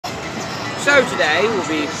So today we'll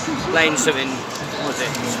be playing something, what was it?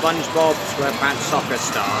 Spongebob Squarepants Soccer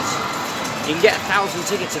Stars. You can get 1,000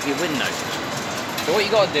 tickets if you win those. So what you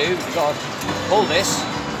got to do, you got to pull this,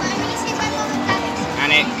 and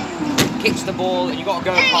it kicks the ball, and you got to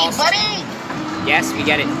go past. Buddy. Yes, we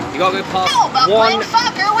get it. You got to go past playing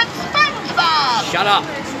soccer with SpongeBob. Shut up.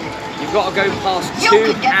 You've got to go past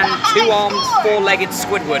two-armed, four-legged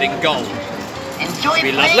Squidward in goal. Enjoy be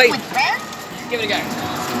playing lovely. with friends? Give it a go.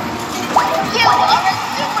 You are a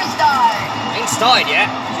superstar. Ain't started yet.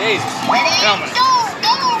 Jesus. Ready? Come on. Go,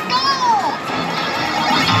 go, go.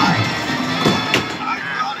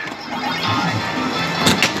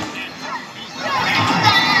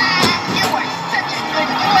 You are such a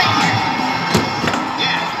good player.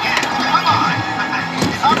 Yeah. Come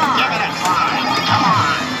on. Give it a try. Come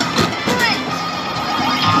on. Great.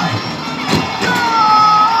 Go.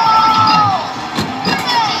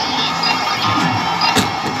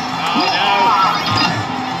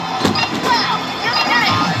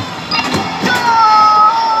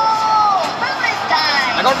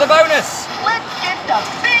 I got the bonus! Let's get the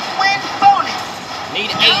big win bonus!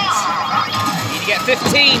 Need 8. Need to get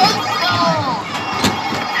 15. Oh.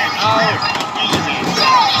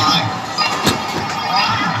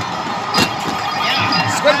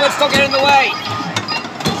 Squidward, stop getting in the way!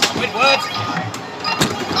 Squidward!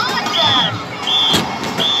 Awesome!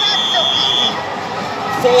 Not so easy.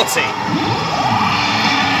 40.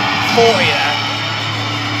 40 there.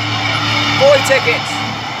 40 tickets.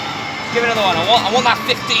 Give it another one. I want that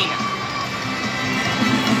 15.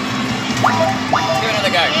 Give it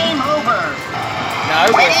another go. Game over.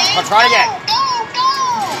 No, I'll try again. Go, go!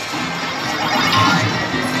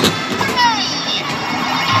 Hey!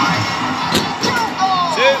 2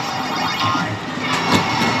 goals! 2.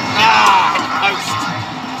 Ah, hit the post.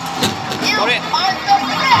 You Got it. are the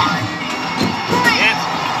best! Great! Yep.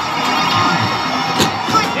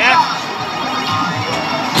 Good Yep. job!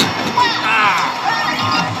 Ah.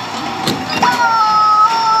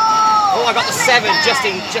 Oh, I got the 7 just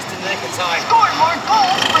in the nick of time. Score more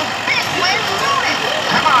goals with big win bonus!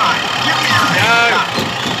 Come on, give me a No!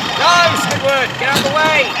 No, Squidward, get out of the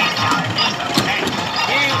way!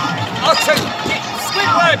 You utter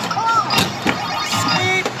Squidward!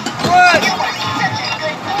 Squidward! You are such a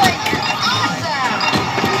good player! Awesome!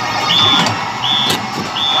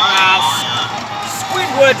 Wow,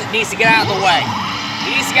 Squidward needs to get out of the way.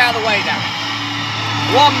 He needs to get out of the way now.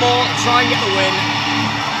 One more, try and get the win.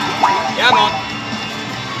 Come on.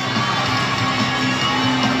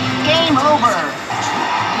 Game over.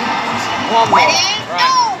 One more. Ready?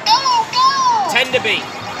 Right. Go! 10 to beat.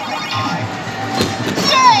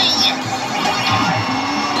 Yay!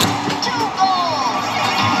 2 goals.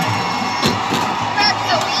 Not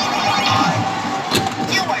so easy.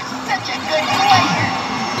 You are such a good player.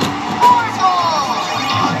 4 goals.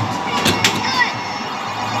 Good.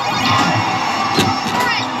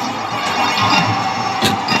 Great.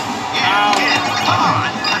 Come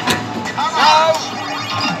on. No.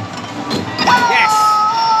 Yes.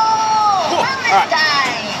 Cool. Bonus All right.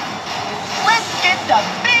 time. Let's get the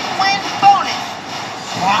big win bonus.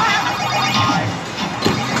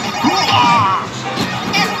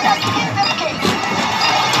 It's a piece of cake.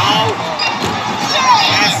 Oh. Yay!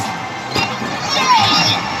 Yes.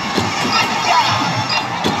 Yay! Good job.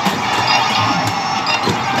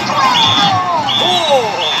 12 goals. Oh.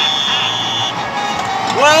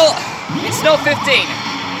 Well, it's not 15,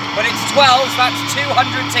 but it's 12, so that's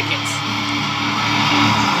 200 tickets.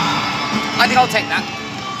 I think I'll take that.